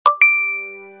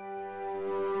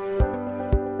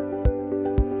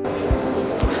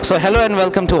So hello and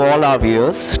welcome to all our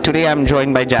viewers. Today I'm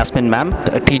joined by Jasmine Ma'am,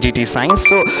 TGT Science.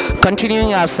 So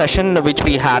continuing our session which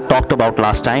we had talked about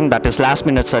last time, that is last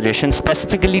minute suggestions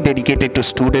specifically dedicated to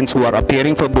students who are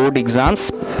appearing for board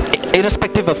exams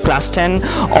irrespective of class 10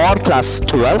 or class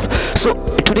 12.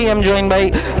 So today I'm joined by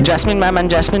Jasmine Ma'am, and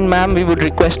Jasmine Ma'am, we would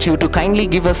request you to kindly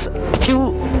give us a few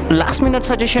last minute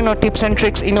suggestion or tips and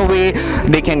tricks in a way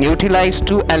they can utilize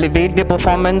to elevate their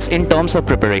performance in terms of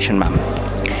preparation, ma'am.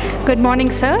 Good morning,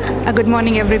 sir. Good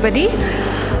morning, everybody.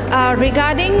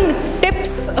 Regarding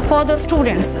tips for the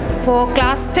students, for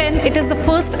class 10, it is the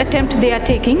first attempt they are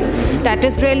taking. That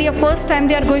is really a first time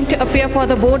they are going to appear for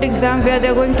the board exam where they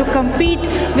are going to compete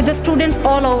with the students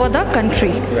all over the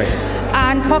country. Right.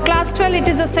 And for class 12, it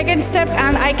is the second step,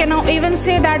 and I can now even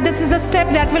say that this is the step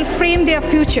that will frame their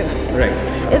future. Right.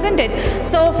 Isn't it?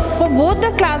 So for both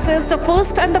the classes, the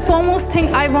first and the foremost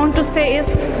thing I want to say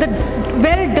is the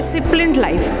well-disciplined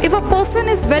life. If a person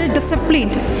is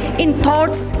well-disciplined in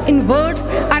thoughts, in words,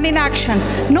 and in action,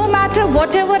 no matter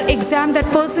whatever exam that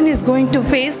person is going to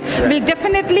face, will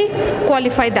definitely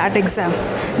qualify that exam.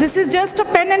 This is just a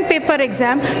pen and paper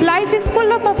exam. Life is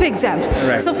full of exams.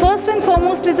 Right. So first and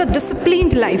foremost is a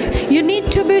disciplined life. You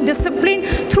need to be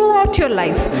disciplined throughout your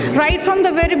life. Right from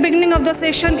the very beginning of the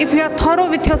session, if you are thorough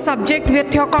with your subject,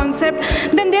 with your concept,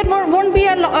 then there won't be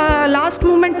a last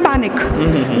moment panic.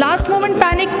 Last moment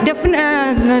panic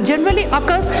generally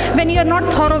occurs when you are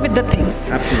not thorough with the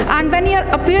things. Absolutely. And when you are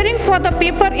appearing for the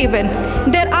paper even,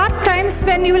 there are times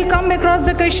when you will come across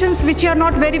the questions which you are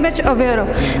not very much aware of.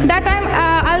 That time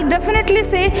I'll definitely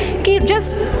say,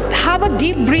 just have a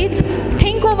deep breath,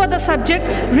 think over the subject,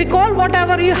 recall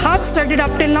whatever you have studied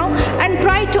up till now, and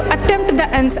try to attempt the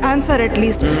answer at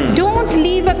least. Don't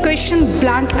leave a question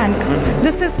blank and come.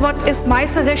 This is what is my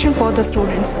suggestion for the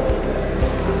students.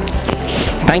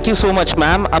 Thank you so much,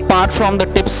 ma'am. Apart from the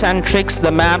tips and tricks,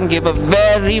 the ma'am gave a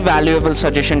very valuable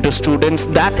suggestion to students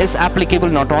that is applicable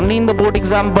not only in the board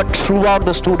exam but throughout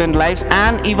the student lives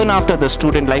and even after the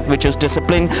student life, which is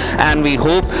discipline. And we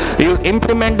hope you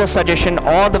implement the suggestion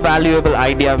or the valuable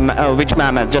idea which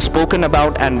ma'am has just spoken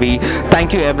about, and we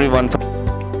thank you everyone for